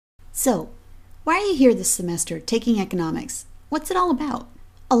So, why are you here this semester taking economics? What's it all about?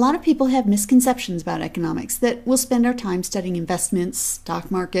 A lot of people have misconceptions about economics that we'll spend our time studying investments, stock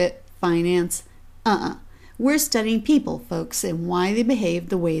market, finance. We're studying people, folks, and why they behave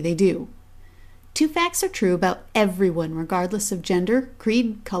the way they do. Two facts are true about everyone, regardless of gender,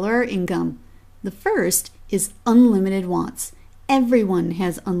 creed, color, or income. The first is unlimited wants. Everyone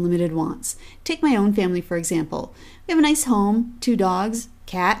has unlimited wants. Take my own family, for example. We have a nice home, 2 dogs,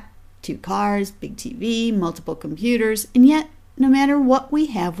 cat, 2 cars, big TV, multiple computers, and yet, no matter what we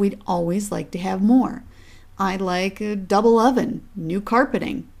have, we'd always like to have more. I'd like a double oven, new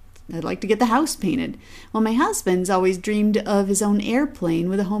carpeting. I'd like to get the house painted. Well, my husband's always dreamed of his own airplane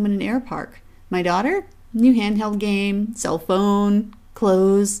with a home in an air park. My daughter, new handheld game, cell phone,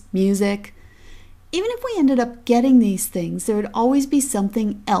 clothes, music. Even if we ended up getting these things, there would always be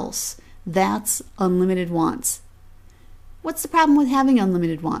something else. That's unlimited wants. What's the problem with having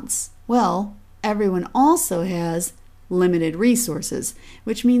unlimited wants? Well, everyone also has limited resources,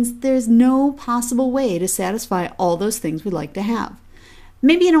 which means there's no possible way to satisfy all those things we'd like to have.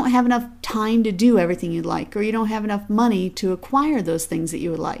 Maybe you don't have enough time to do everything you'd like, or you don't have enough money to acquire those things that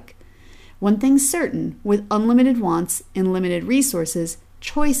you would like. One thing's certain, with unlimited wants and limited resources,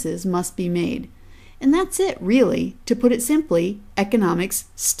 choices must be made. And that's it, really. To put it simply, economics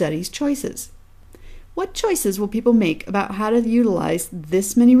studies choices. What choices will people make about how to utilize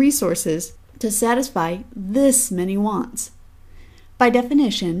this many resources to satisfy this many wants? By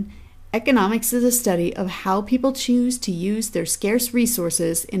definition, economics is a study of how people choose to use their scarce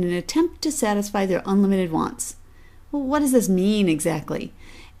resources in an attempt to satisfy their unlimited wants. Well, what does this mean exactly?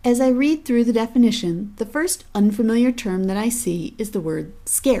 As I read through the definition, the first unfamiliar term that I see is the word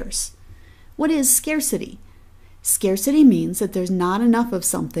scarce. What is scarcity? Scarcity means that there's not enough of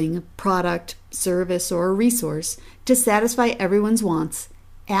something, a product, service, or a resource, to satisfy everyone's wants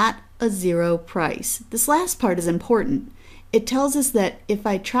at a zero price. This last part is important. It tells us that if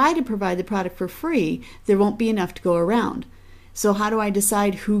I try to provide the product for free, there won't be enough to go around. So how do I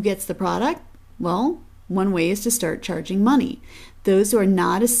decide who gets the product? Well, one way is to start charging money. Those who are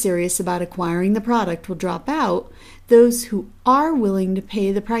not as serious about acquiring the product will drop out. Those who are willing to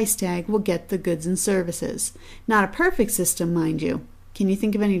pay the price tag will get the goods and services. Not a perfect system, mind you. Can you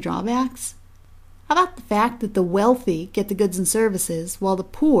think of any drawbacks? How about the fact that the wealthy get the goods and services while the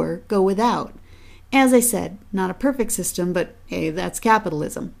poor go without? As I said, not a perfect system, but hey, that's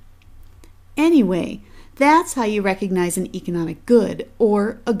capitalism. Anyway, that's how you recognize an economic good,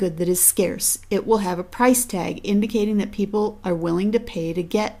 or a good that is scarce. It will have a price tag indicating that people are willing to pay to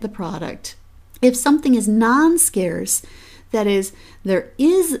get the product. If something is non-scarce, that is, there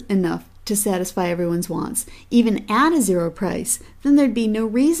is enough to satisfy everyone's wants, even at a zero price, then there'd be no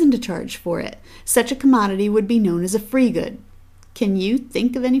reason to charge for it. Such a commodity would be known as a free good. Can you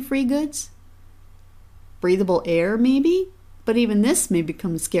think of any free goods? Breathable air, maybe? But even this may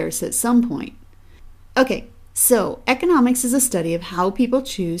become scarce at some point. Okay, so economics is a study of how people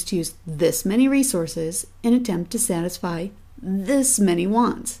choose to use this many resources in an attempt to satisfy this many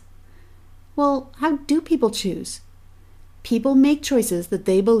wants. Well, how do people choose? People make choices that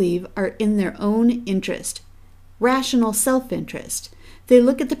they believe are in their own interest, rational self-interest. They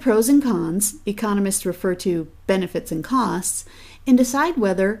look at the pros and cons, economists refer to benefits and costs, and decide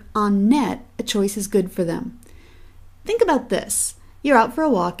whether, on net, a choice is good for them. Think about this. You're out for a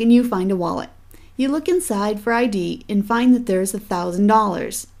walk and you find a wallet. You look inside for ID and find that there's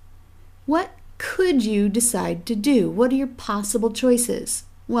 $1,000. What could you decide to do? What are your possible choices?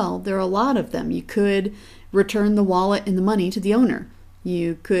 Well, there are a lot of them. You could return the wallet and the money to the owner.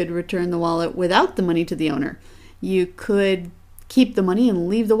 You could return the wallet without the money to the owner. You could keep the money and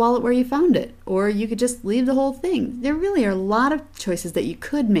leave the wallet where you found it. Or you could just leave the whole thing. There really are a lot of choices that you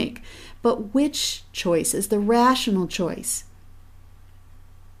could make. But which choice is the rational choice?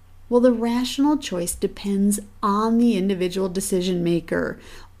 Well, the rational choice depends on the individual decision maker.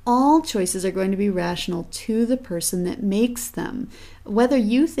 All choices are going to be rational to the person that makes them. Whether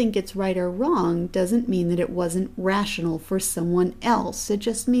you think it's right or wrong doesn't mean that it wasn't rational for someone else. It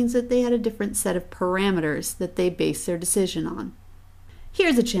just means that they had a different set of parameters that they base their decision on.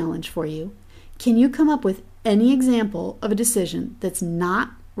 Here's a challenge for you. Can you come up with any example of a decision that's not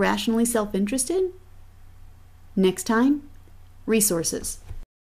rationally self-interested? Next time, resources.